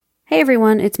Hey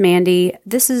everyone, it's Mandy.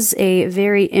 This is a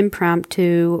very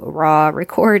impromptu, raw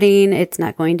recording. It's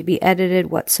not going to be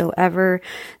edited whatsoever,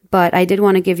 but I did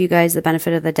want to give you guys the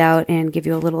benefit of the doubt and give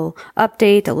you a little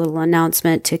update, a little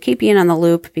announcement to keep you in on the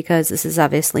loop, because this is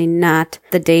obviously not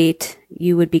the date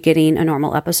you would be getting a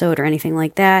normal episode or anything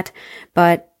like that.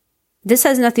 But this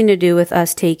has nothing to do with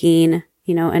us taking,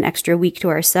 an extra week to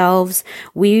ourselves.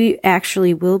 We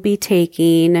actually will be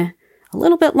taking a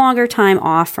little bit longer time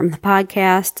off from the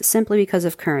podcast simply because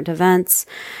of current events.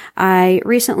 I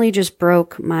recently just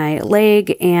broke my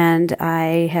leg and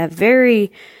I have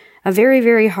a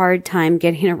very hard time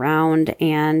getting around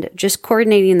and just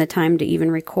coordinating the time to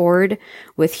even record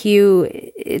with Hugh.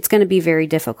 It's going to be very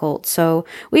difficult. So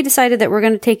we decided that we're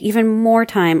going to take even more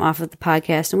time off of the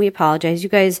podcast, and we apologize. You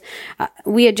guys,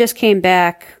 we had just came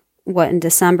back, in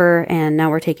December, and now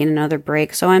we're taking another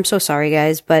break. So I'm so sorry,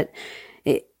 guys, but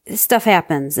stuff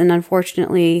happens, and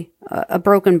unfortunately, a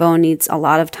broken bone needs a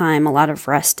lot of time, a lot of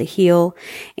rest to heal,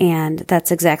 and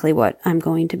that's exactly what I'm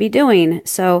going to be doing.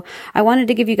 So I wanted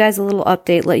to give you guys a little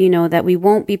update, let you know that we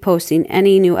won't be posting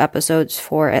any new episodes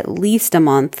for at least a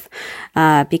month,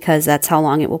 because that's how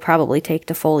long it will probably take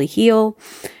to fully heal.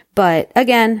 But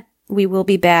again, we will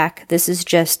be back. This is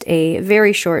just a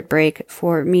very short break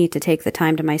for me to take the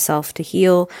time to myself to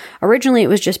heal. Originally, it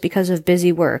was just because of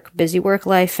busy work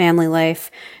life, family life,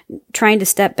 trying to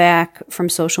step back from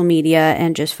social media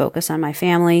and just focus on my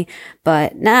family.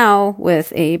 But now,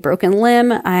 with a broken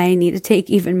limb, I need to take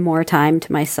even more time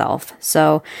to myself.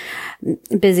 So,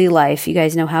 busy life, you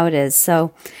guys know how it is.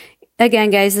 So,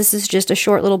 again, guys, this is just a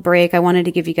short little break. I wanted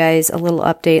to give you guys a little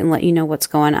update and let you know what's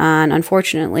going on.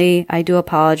 Unfortunately, I do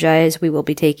apologize. We will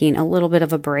be taking a little bit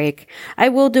of a break. I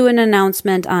will do an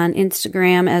announcement on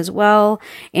Instagram as well.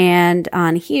 And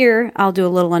on here, I'll do a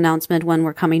little announcement when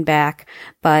we're coming back.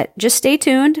 But just stay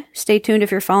tuned. Stay tuned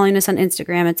if you're following us on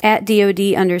Instagram. It's at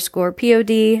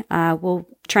DOD_POD. We'll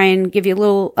try and give you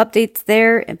little updates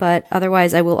there, but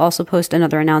otherwise I will also post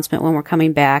another announcement when we're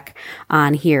coming back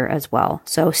on here as well.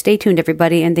 So stay tuned,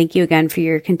 everybody, and thank you again for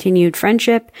your continued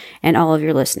friendship and all of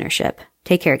your listenership.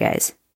 Take care, guys.